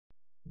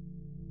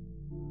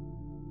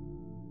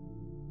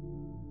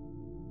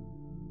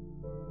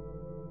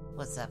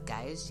What's up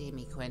guys,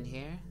 Jamie Quinn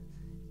here,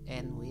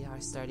 and we are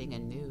starting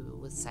anew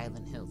with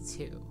Silent Hill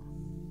 2.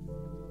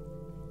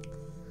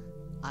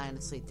 I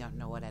honestly don't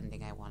know what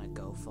ending I want to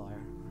go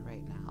for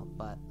right now,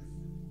 but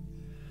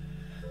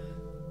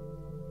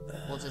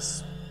we'll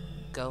just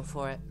go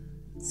for it,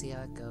 see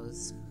how it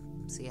goes,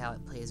 see how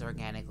it plays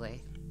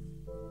organically.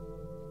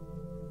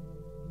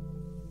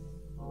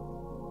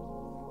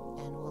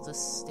 And we'll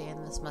just stay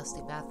in this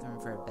musty bathroom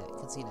for a bit,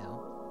 because you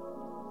know,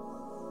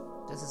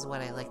 this is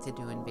what I like to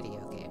do in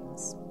video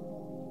games.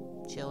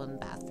 Chill in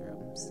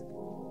bathrooms.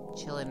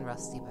 Chill in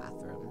rusty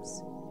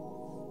bathrooms.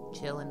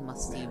 Chill in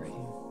musty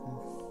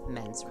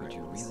men's rooms. Could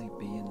you really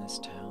be in this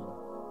town?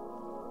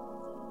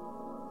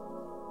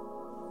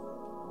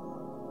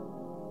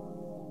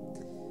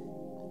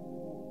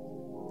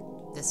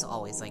 This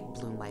always like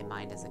blew my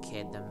mind as a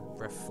kid, the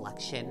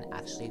reflection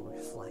actually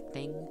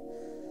reflecting.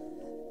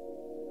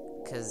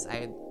 Cause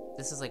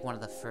this is like one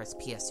of the first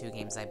PS2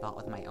 games I bought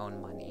with my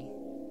own money.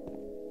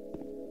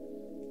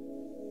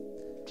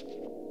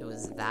 It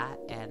was that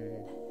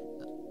and...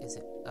 is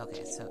it...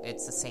 okay, so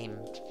it's the same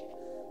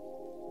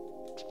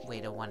way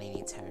to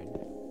 180 turn.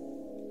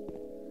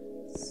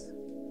 It's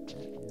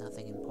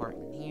nothing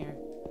important here.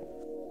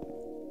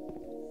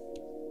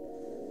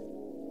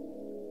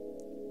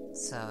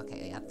 So,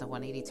 okay, yeah, the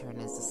 180 turn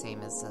is the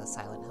same as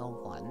Silent Hill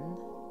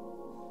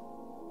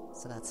 1.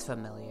 So that's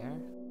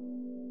familiar.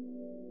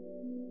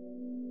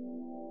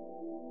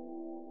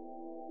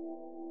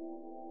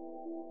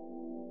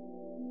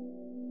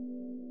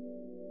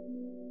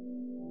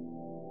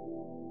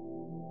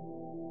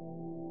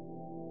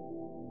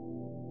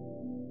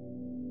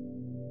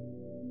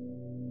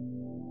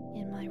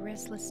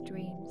 Restless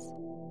dreams.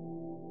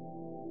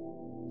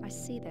 I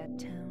see that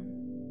town.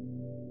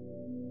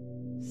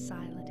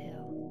 Silent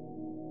Hill.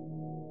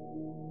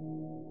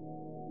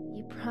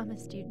 You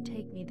promised you'd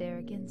take me there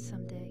again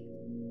someday.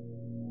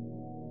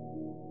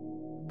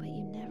 But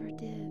you never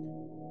did.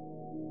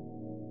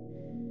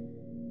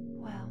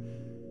 Well,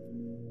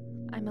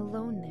 I'm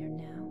alone there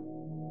now.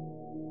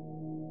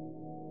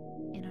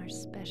 In our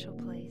special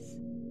place.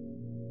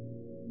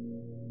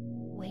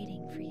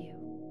 Waiting for you.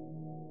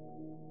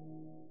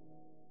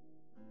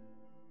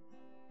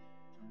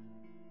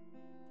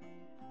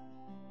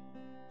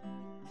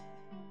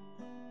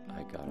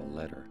 I got a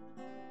letter.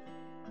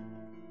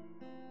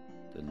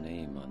 The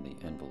name on the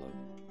envelope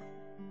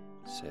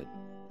said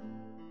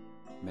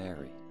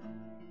Mary.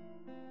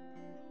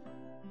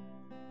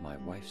 My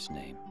wife's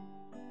name.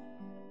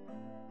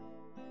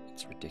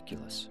 It's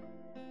ridiculous.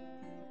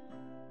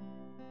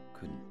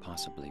 Couldn't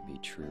possibly be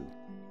true.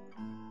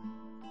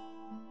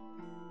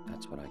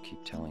 That's what I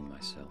keep telling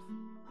myself.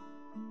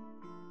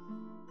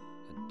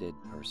 A dead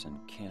person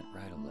can't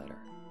write a letter.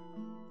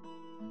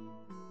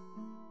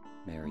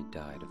 Mary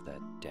died of that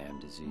damn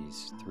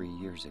disease 3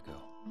 years ago.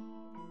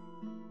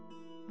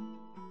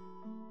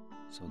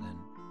 So then,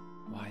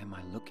 why am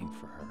I looking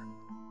for her?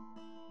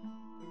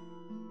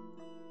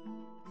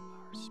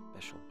 Our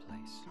special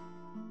place.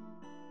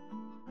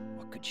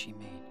 What could she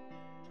mean?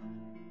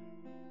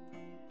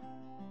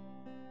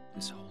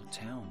 This whole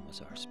town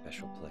was our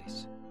special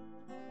place.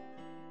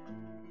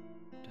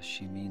 Does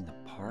she mean the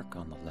park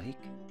on the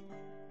lake?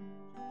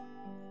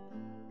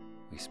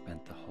 We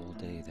spent the whole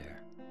day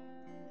there.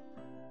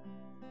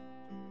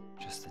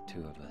 Just the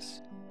two of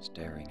us,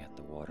 staring at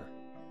the water.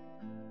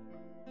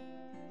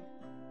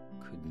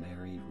 Could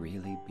Mary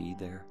really be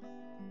there?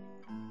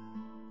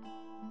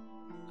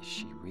 Is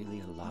she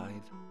really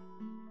alive?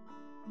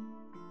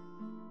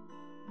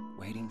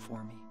 Waiting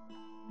for me?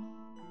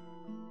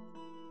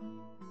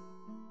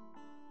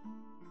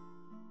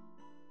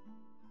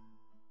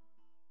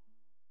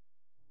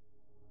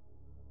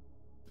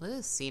 Look at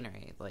this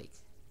scenery, like,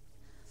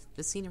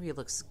 this scenery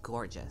looks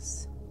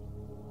gorgeous.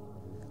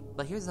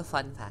 But here's the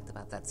fun fact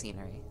about that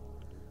scenery.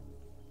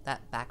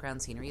 That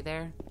background scenery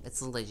there, it's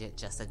legit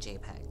just a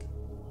JPEG.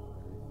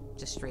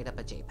 Just straight up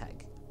a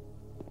JPEG.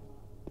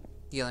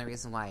 The only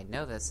reason why I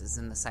know this is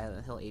in the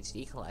Silent Hill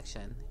HD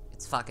collection.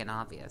 It's fucking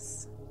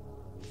obvious.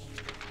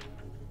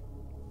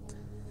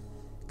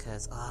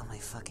 Cause, oh my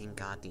fucking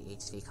god, the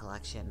HD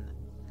collection.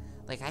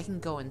 Like, I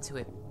can go into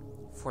it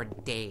for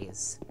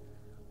days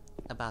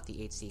about the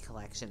HD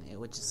collection. It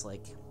would just,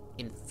 like,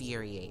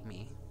 infuriate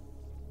me.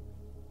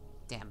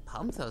 Damn,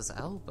 pump those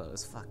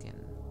elbows, fucking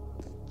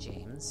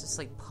James. Just,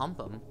 like, pump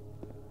them.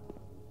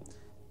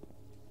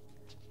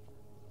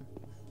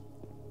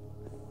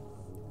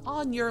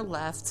 On your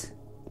left.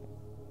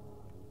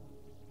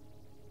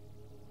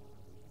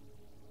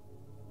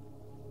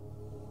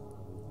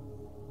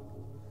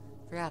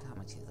 Forgot how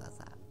much he does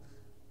that.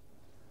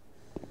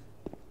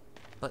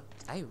 But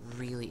I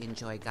really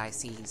enjoy Guy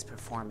See's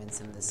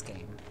performance in this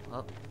game.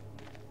 Oh.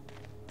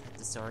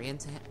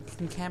 Disorient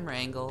camera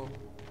angle.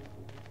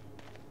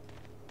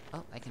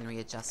 Oh, I can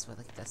readjust with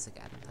like this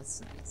again. That's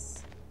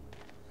nice.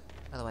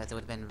 Otherwise it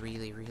would have been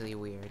really, really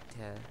weird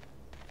to...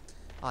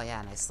 Oh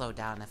yeah, and I slow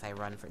down if I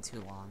run for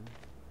too long.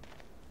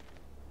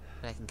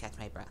 But I can catch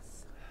my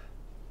breath.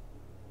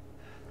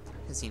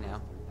 Because, you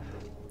know,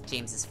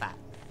 James is fat.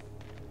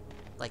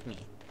 Like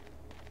me.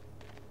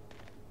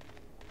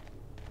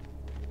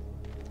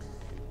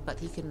 but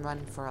he can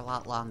run for a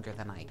lot longer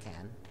than I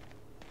can.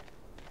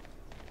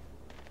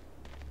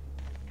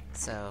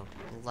 So,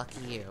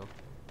 lucky you.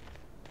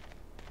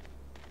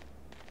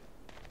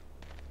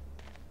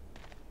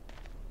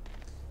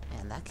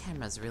 Man, that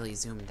camera's really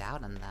zoomed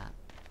out on that.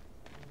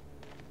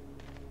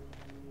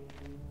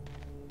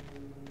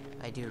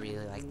 I do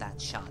really like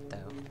that shot,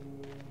 though.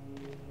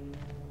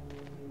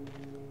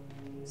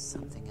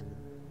 Something in...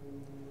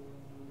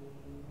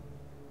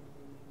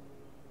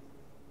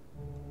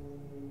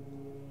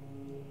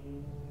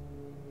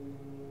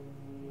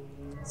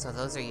 So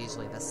those are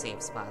usually the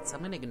safe spots.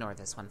 I'm gonna ignore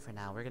this one for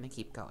now. We're gonna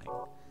keep going.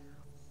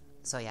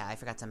 So yeah, I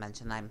forgot to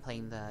mention I'm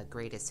playing the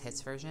greatest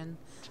hits version.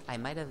 I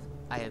might have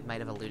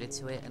alluded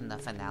to it in the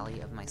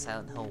finale of my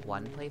Silent Hill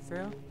 1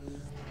 playthrough.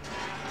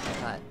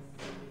 But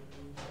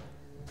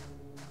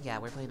yeah,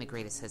 we're playing the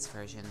greatest hits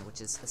version, which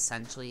is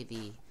essentially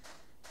the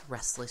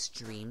Restless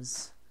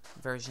Dreams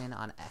version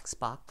on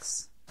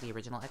Xbox, the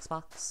original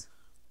Xbox.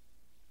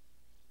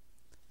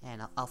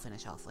 And I'll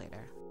finish off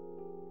later.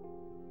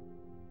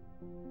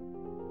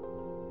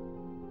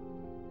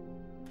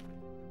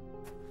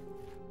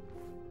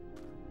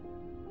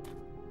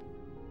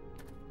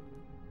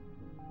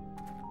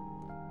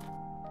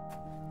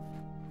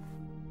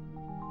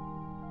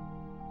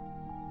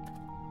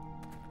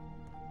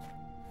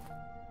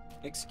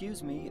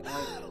 Excuse me,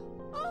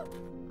 Oh,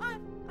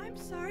 I'm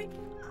sorry.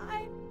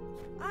 I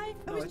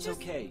No, was it's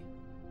just... okay.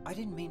 I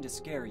didn't mean to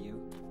scare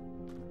you.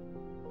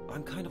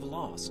 I'm kind of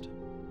lost.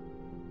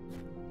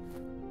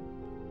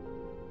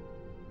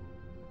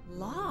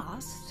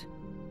 Lost?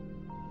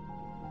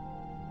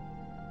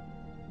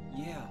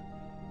 Yeah.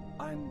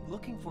 I'm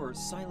looking for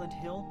Silent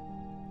Hill.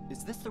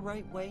 Is this the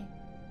right way?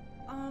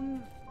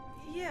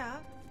 Yeah.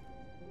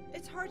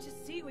 It's hard to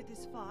see with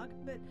this fog,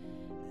 but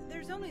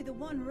there's only the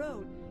one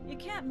road. You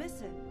can't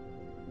miss it.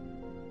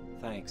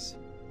 Thanks.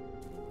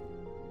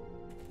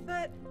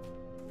 But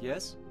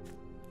Yes?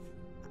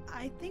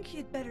 I think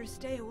you'd better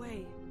stay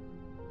away.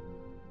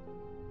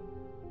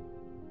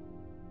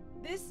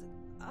 This,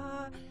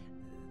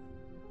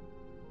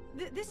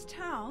 this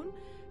town,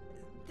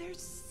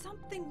 there's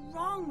something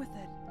wrong with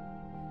it.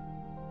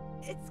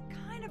 It's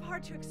kind of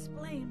hard to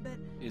explain, but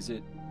Is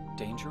it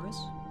dangerous?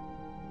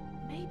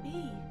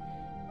 maybe.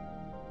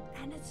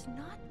 And it's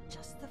not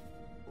just the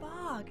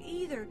fog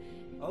either.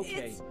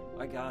 Okay, It's...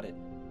 I got it.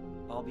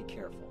 I'll be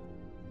careful.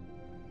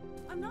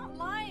 I'm not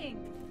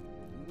lying.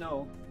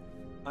 No,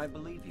 I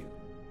believe you.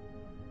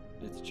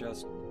 It's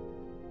just...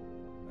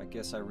 I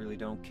guess I really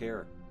don't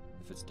care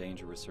if it's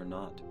dangerous or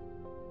not.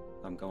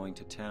 I'm going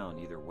to town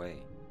either way.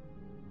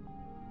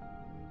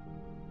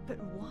 But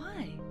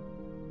why?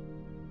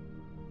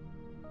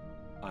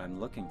 I'm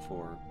looking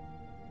for...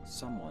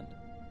 someone.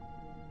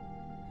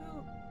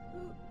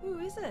 Who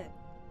is it?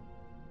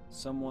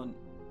 Someone...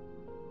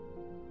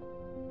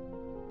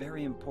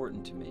 very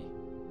important to me.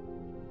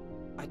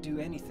 I'd do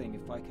anything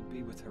if I could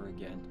be with her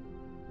again.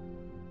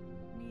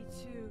 Me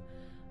too.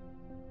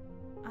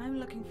 I'm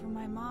looking for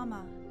my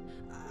mama.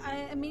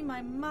 I mean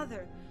my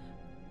mother.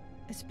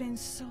 It's been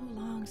so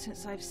long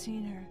since I've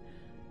seen her.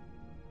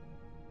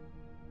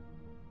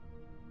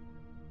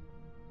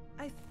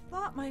 I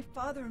thought my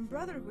father and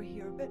brother were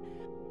here, but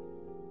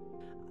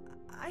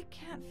I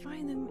can't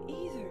find them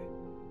either.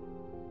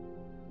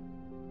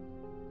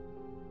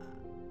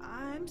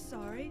 I'm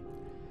sorry.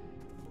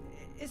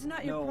 It's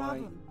not your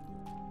problem.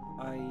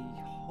 I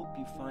hope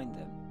you find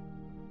them.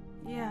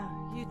 Yeah,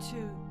 you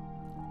too.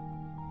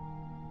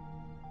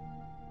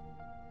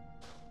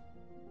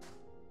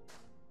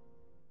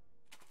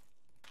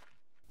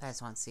 I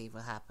just want to see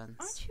what happens.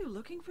 Aren't you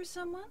looking for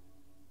someone?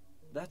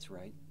 That's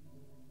right.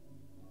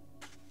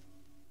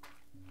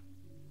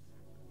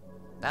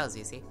 That was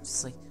easy.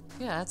 Just like,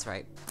 yeah, that's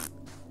right.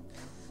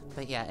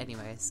 But yeah,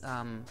 anyways,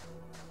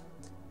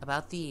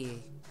 about the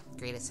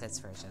greatest hits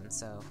version,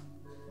 so,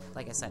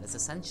 like I said, it's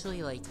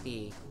essentially like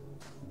the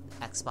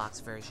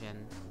Xbox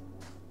version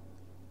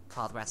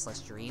called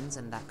Restless Dreams,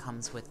 and that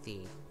comes with the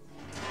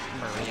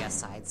Maria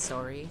side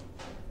story.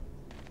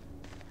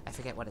 I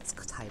forget what it's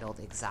titled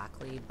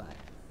exactly, but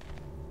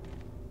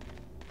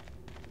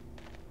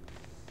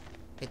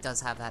it does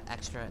have that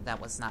extra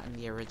that was not in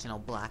the original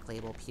Black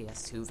Label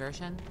PS2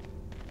 version.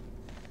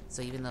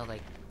 So even though,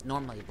 like,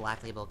 normally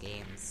Black Label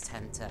games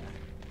tend to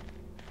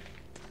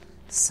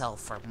sell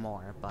for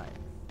more, but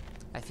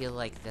I feel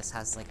like this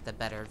has, like, the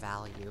better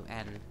value,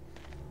 and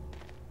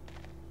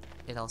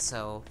it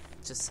also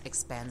just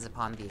expands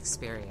upon the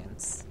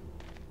experience,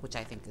 which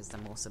I think is the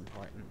most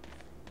important.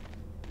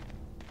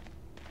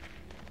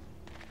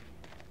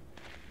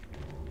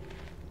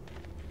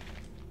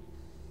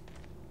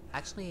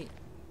 Actually,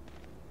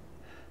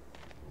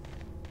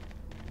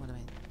 what am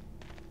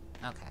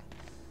I... Okay.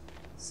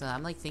 So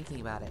I'm, like,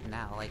 thinking about it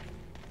now, like,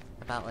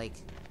 about, like...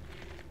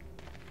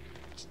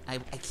 I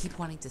keep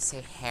wanting to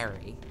say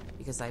Harry,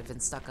 because I've been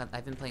stuck on...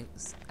 I've been playing...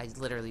 I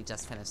literally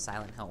just finished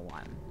Silent Hill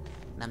 1,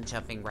 and I'm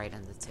jumping right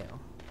into 2.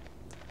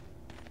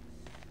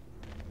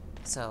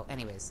 So,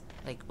 anyways,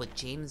 like, with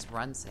James'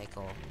 run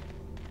cycle,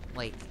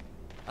 like,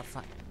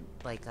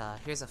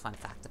 here's a fun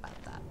fact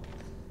about that.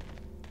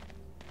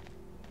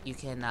 you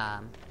can,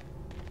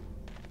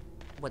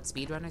 what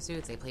speedrunners do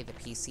is they play the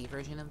PC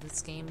version of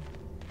this game,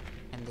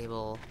 and they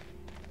will,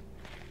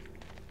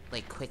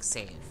 like, quick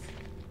save,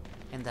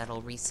 and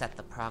that'll reset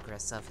the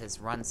progress of his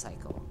run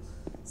cycle,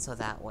 so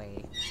that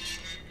way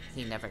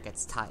he never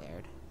gets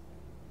tired.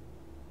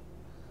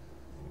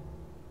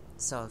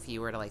 So if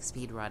you were to, like,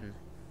 speedrun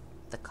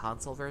the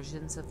console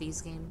versions of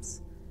these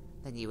games,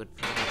 then you would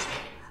pretty much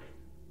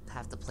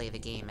have to play the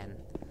game, and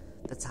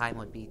the time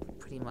would be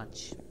pretty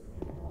much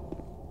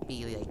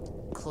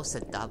like close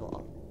to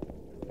double.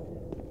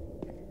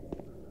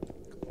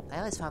 I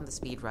always found the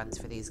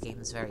speedruns for these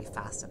games very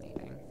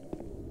fascinating.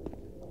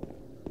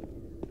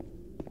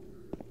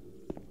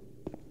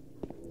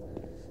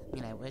 I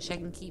mean, I wish I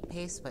can keep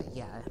pace, but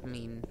yeah, I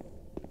mean,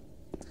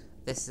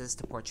 this is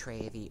to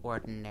portray the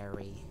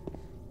ordinary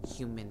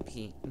human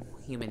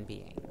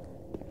being.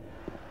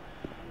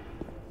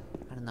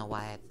 I don't know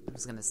why I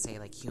was gonna say,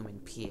 like,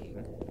 human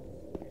peeing.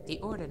 The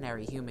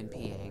ordinary human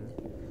peeing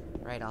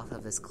right off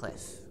of this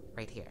cliff,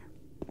 right here.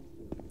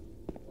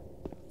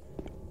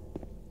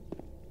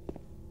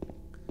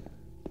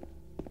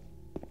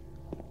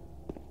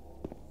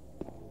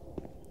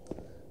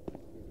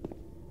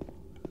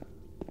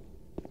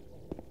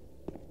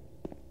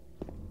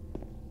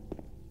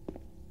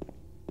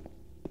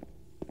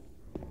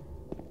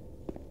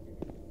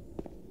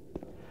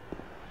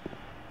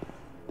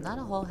 Not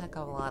a whole heck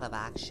of a lot of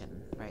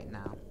action right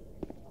now.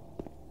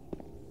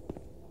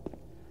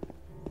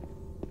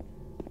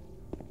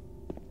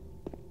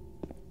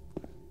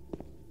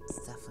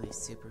 It's definitely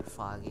super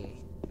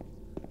foggy.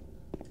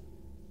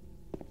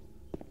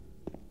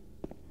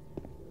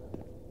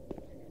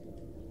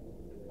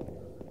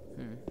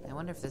 I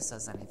wonder if this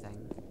does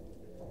anything.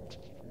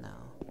 No.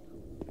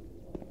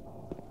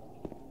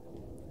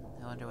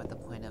 I wonder what the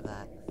point of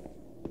that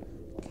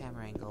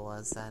camera angle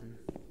was then.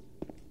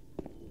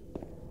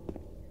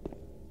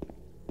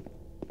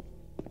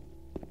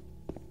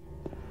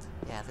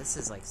 Yeah, this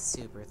is like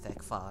super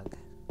thick fog.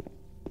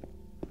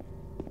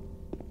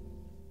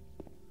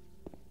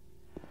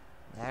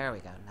 There we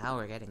go, now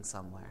we're getting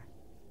somewhere.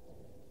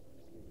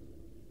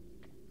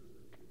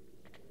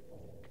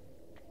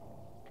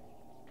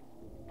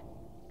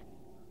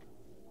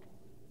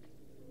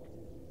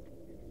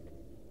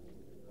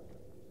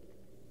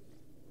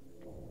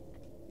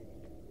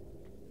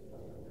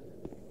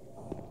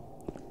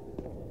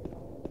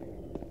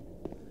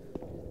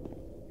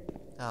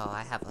 Oh,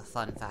 I have a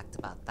fun fact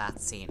about that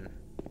scene,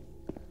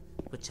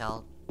 which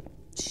I'll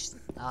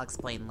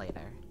explain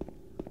later.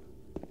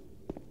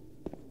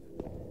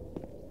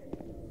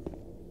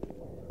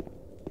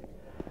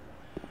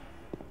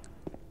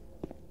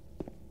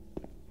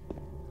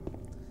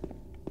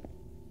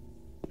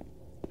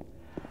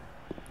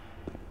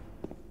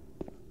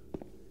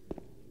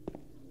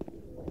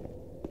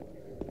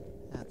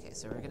 Okay,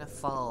 so we're gonna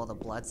follow the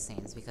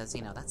bloodstains because,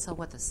 you know, that's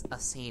what a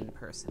sane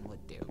person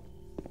would do.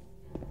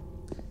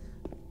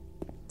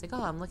 It's like,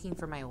 oh, I'm looking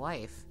for my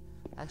wife.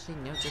 Actually,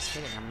 no, just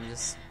kidding. I'm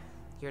just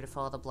here to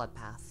follow the blood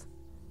path.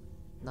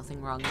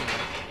 Nothing wrong here.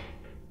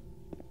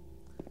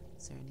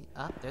 Is there any...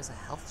 Oh, there's a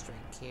health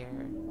drink here.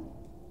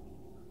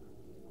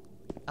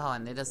 Oh,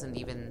 and it doesn't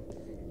even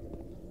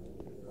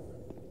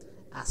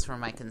ask for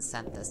my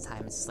consent this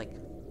time. It's just like,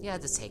 yeah,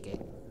 just take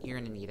it. You're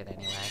gonna need it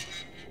anyway.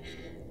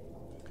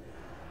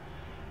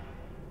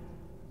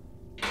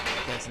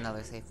 There's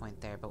another save point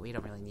there, but we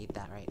don't really need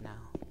that right now.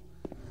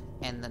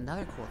 And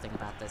another cool thing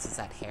about this is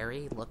that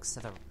Harry looks to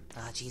the...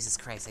 Oh, Jesus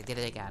Christ, I did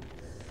it again.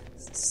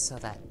 So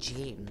that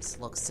James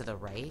looks to the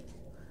right.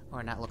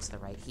 Or not looks to the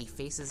right. He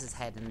faces his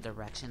head in the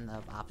direction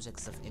of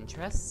objects of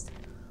interest.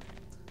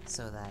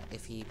 So that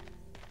if you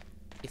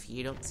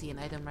don't see an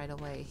item right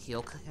away,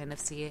 he'll kind of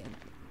see it.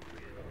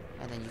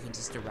 And then you can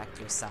just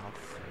direct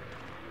yourself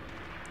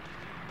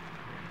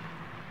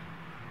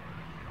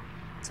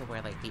to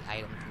where, like, the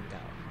item can go.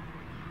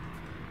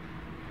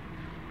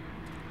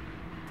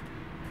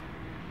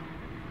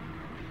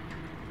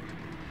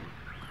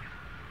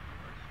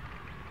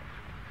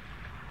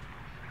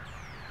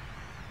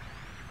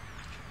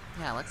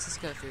 Yeah, let's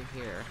just go through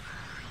here.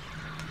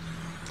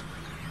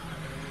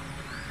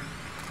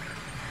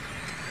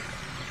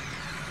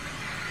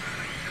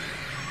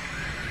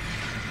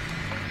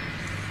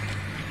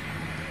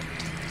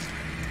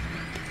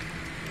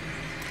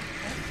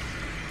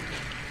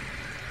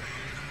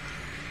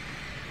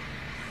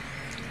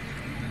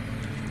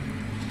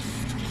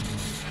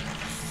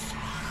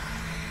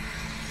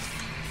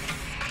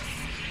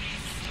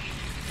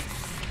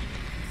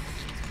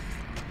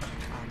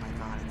 Oh my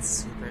god, it's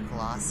super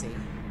glossy.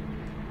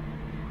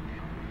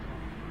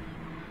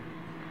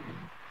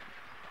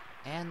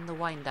 And the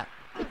wind up.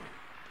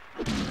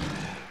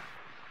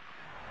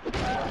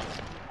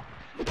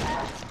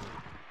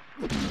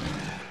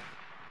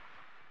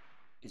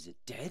 Is it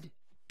dead?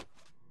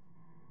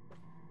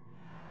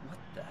 What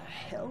the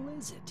hell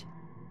is it?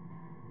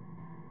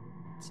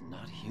 It's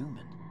not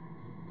human.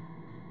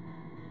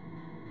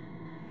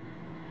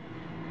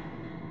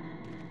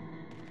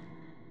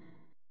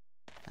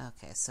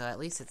 Okay, so at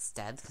least it's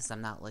dead because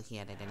I'm not looking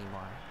at it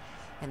anymore.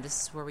 And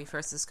this is where we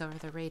first discover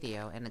the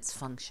radio and its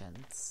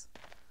functions.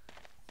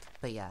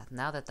 But yeah,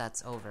 now that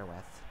that's over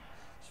with,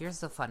 here's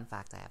the fun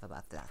fact I have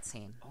about that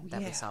scene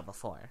that we saw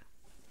before.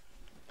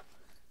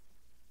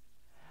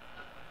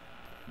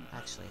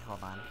 Actually,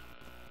 hold on.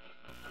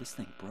 This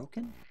thing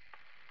broken?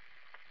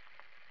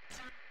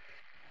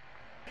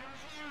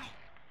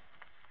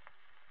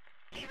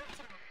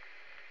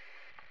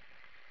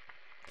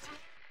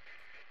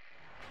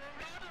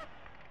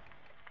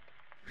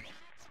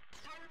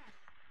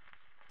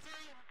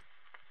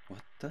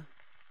 What the?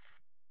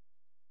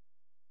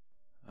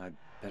 I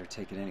better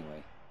take it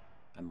anyway.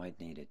 I might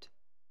need it.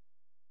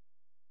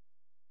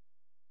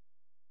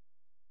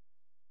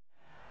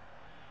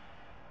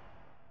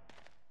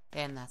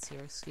 And that's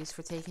your excuse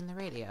for taking the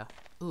radio.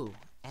 Ooh,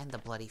 and the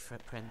bloody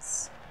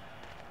footprints.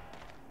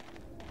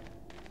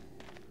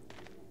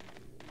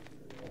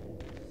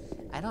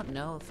 I don't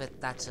know if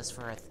that's just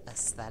for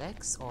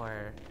aesthetics,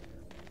 or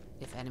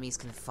if enemies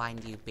can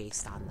find you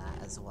based on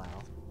that as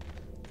well.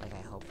 Like,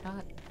 I hope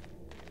not.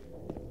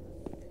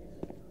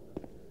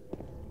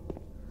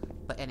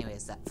 But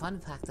anyways, that fun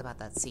fact about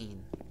that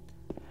scene,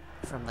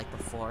 from like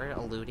before,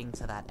 alluding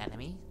to that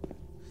enemy,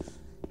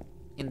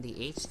 in the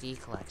HD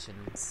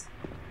collections,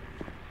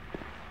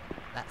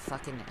 that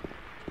fucking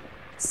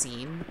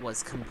scene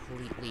was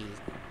completely,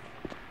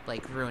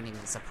 like, ruining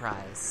the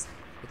surprise.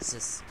 It's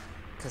just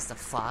because the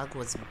fog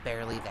was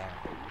barely there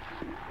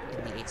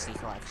in the HD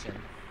collection.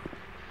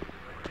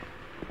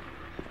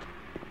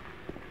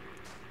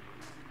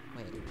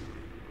 Wait.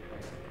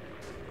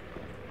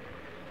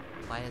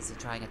 Why is it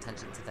drawing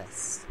attention to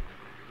this?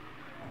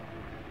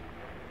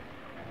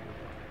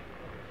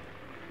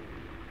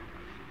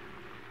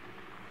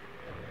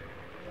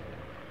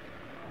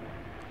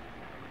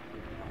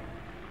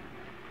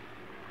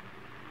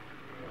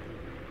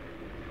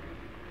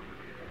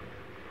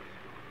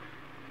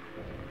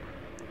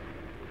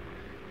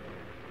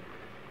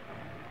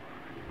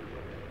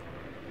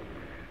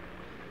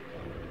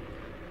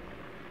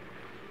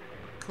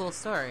 Cool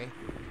story.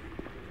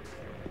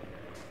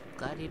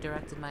 Glad you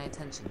directed my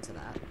attention to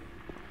that.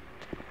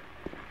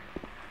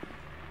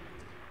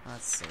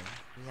 Let's see.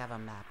 We have a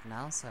map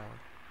now, so...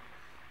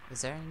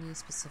 Is there any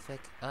specific...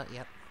 Oh,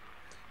 yep.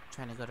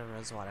 Trying to go to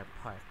Rosewater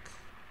Park.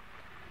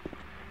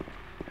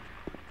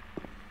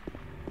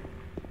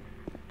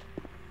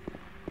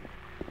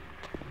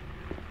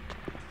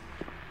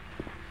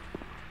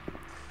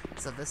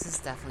 So this is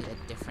definitely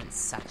a different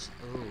section.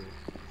 Ooh.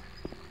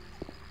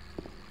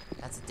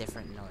 That's a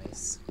different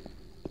noise.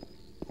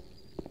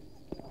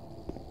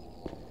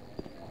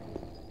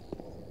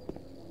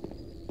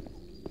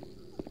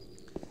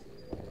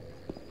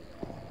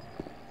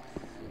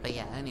 But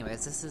yeah,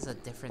 anyways, this is a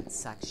different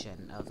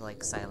section of,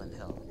 like, Silent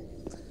Hill.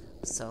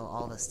 So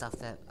all the stuff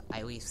that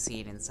we've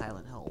seen in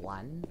Silent Hill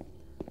 1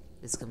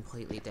 is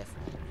completely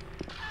different.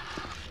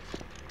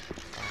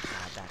 Oh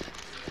god, that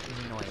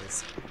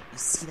noise. You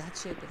see that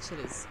shit? That shit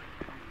is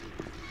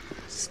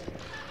just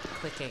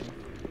clicking.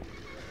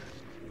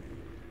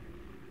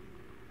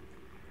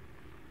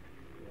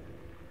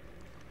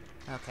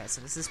 Okay,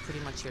 so this is pretty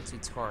much your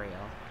tutorial.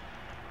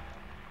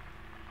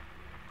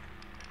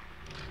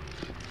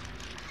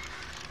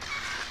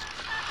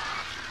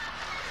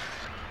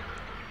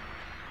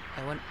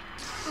 I went...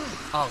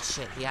 Oh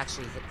shit, he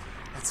actually hit...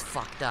 That's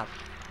fucked up.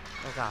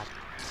 Oh god.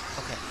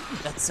 Okay,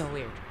 that's so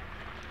weird.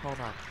 Hold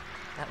on.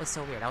 That was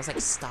so weird. I was like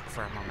stuck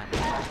for a moment.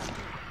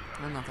 I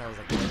don't know if that was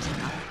like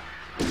glitching out.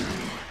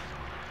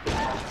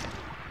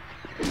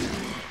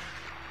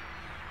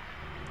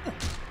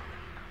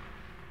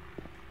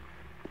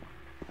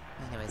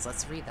 Anyways,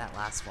 let's read that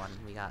last one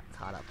we got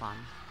caught up on.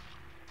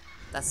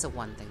 That's the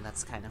one thing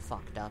that's kind of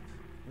fucked up.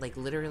 Like,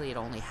 literally it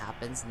only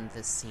happens in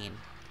this scene.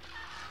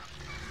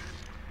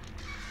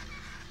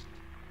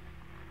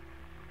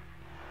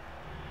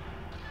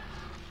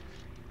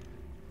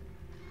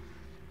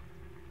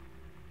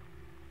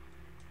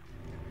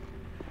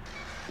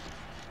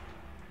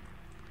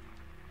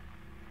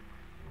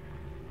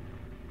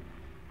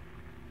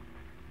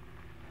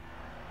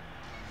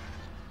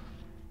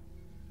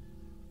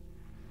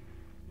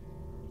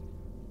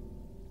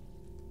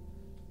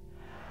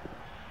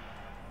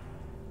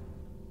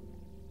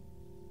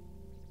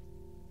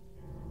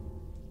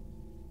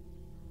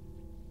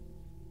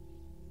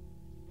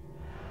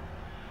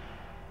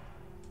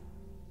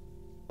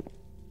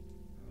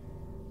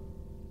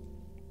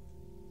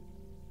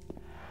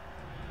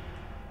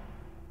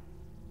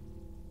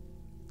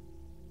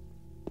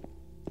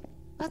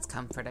 That's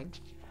comforting.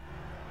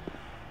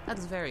 That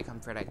is very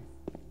comforting.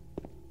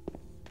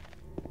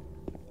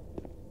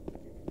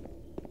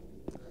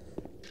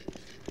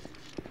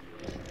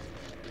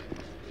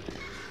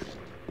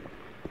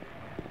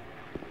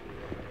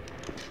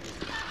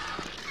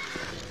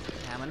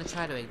 Yeah, I'm gonna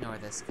try to ignore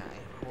this guy.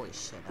 Holy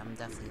shit, I'm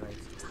definitely,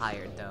 like,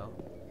 tired, though.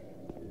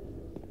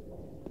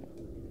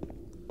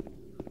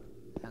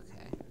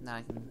 Okay, now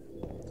I can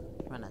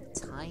run a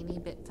tiny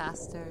bit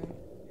faster.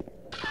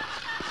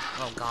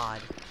 Oh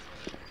god.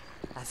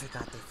 I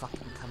forgot they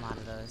fucking come out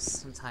of those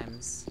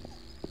sometimes.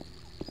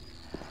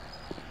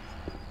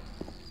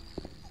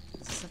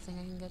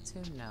 get to?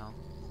 No.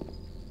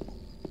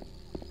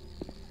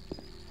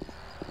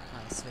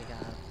 Oh, so we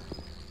got...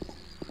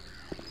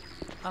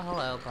 Oh,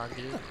 hello,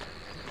 Buggy.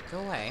 Go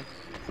away.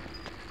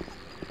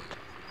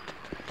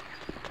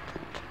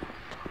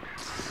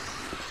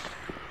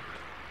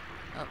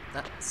 Oh,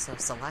 so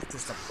select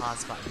is the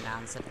pause button now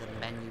instead of the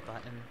menu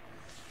button.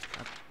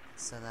 Oh,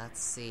 so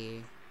that's the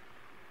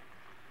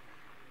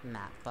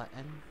map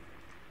button.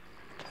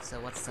 So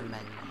what's the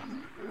menu?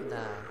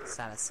 The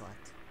status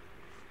select.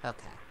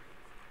 Okay.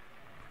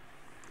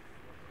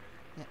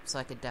 Yep, so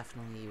I could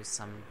definitely use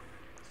some...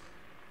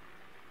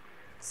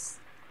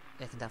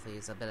 I can definitely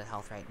use a bit of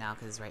health right now,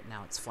 because right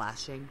now it's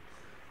flashing.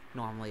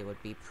 Normally it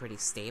would be pretty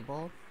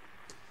stable,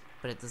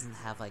 but it doesn't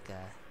have like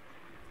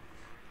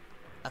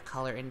a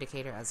color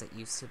indicator as it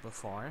used to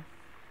before.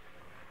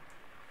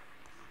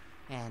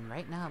 And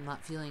right now I'm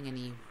not feeling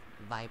any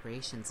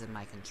vibrations in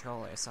my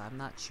controller, so I'm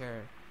not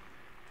sure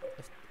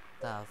if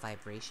the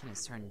vibration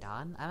is turned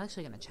on. I'm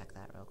actually going to check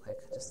that real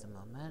quick, just a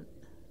moment.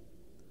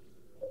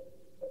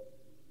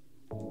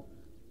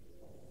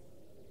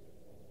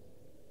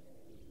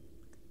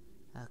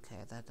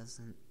 Okay, that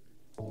doesn't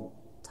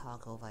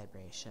toggle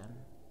vibration.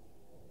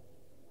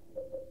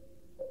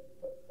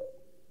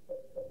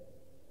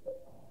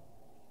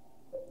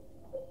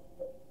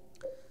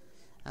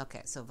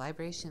 Okay, so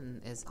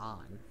vibration is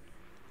on.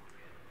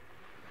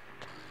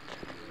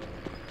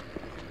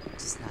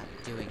 Just not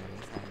doing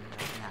anything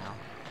right now.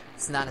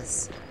 It's not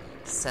as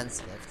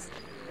sensitive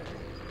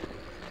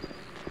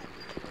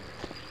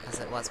as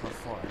it was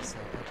before, so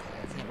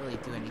okay, I can't really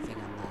do anything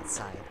on that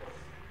side.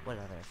 What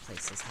other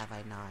places have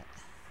I not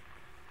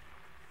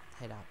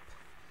hit up?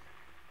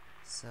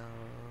 So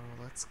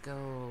let's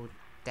go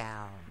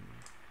down.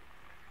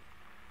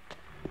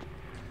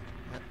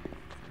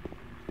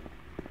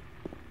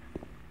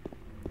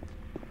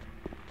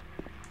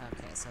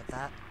 Okay, so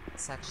that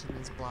section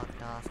is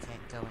blocked off,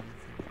 can't go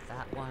anything with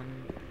that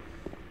one.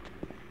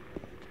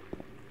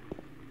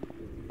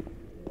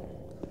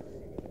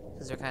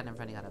 Because we're kind of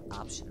running out of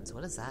options.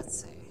 What does that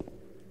say?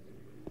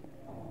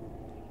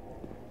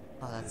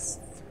 Oh, that's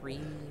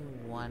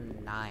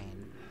 319 on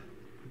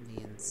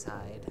the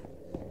inside.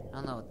 I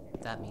don't know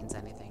if that means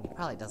anything. It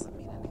probably doesn't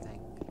mean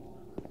anything.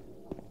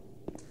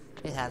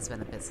 It has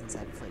been a bit since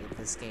I've played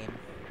this game.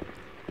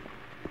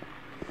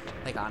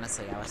 Like,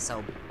 honestly, I was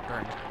so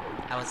burned.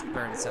 I was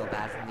burned so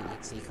bad from the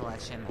EXE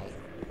collection. I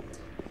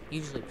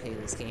usually play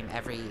this game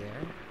every year,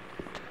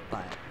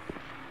 but...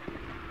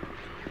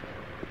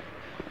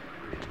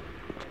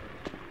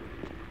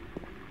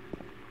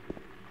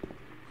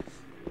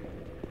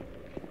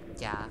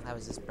 yeah, I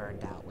was just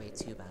burned out way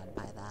too bad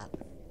by that.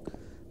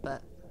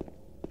 But,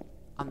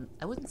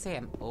 I wouldn't say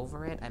I'm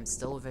over it. I'm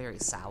still very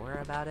sour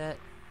about it.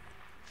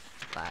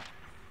 But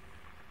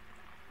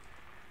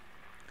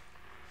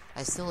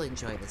I still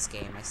enjoy this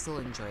game. I still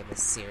enjoy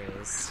this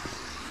series.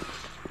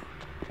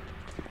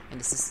 And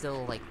this is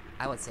still, like,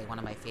 I would say one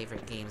of my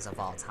favorite games of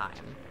all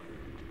time.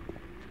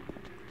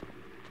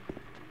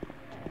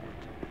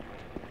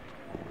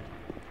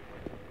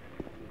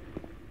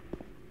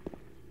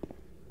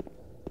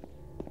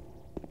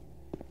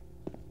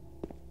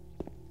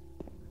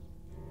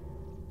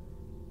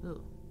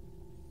 Ooh.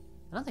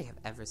 I don't think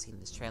I've ever seen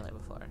this trailer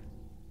before.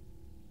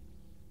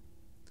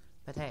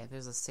 But hey,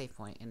 there's a save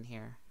point in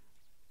here.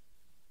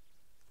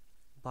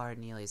 Bar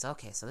Neely's.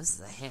 Okay, so this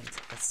is a hint.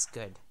 That's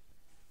good.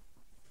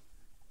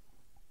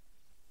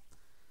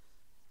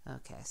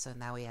 Okay, so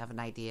now we have an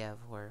idea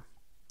of where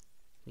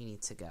we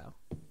need to go.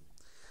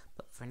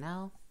 But for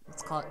now,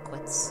 let's call it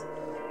quits,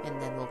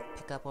 and then we'll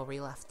pick up where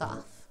we left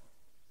off.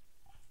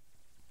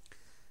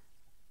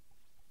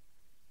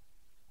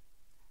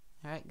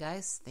 Alright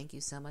guys, thank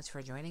you so much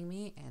for joining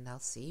me, and I'll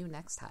see you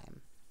next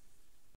time.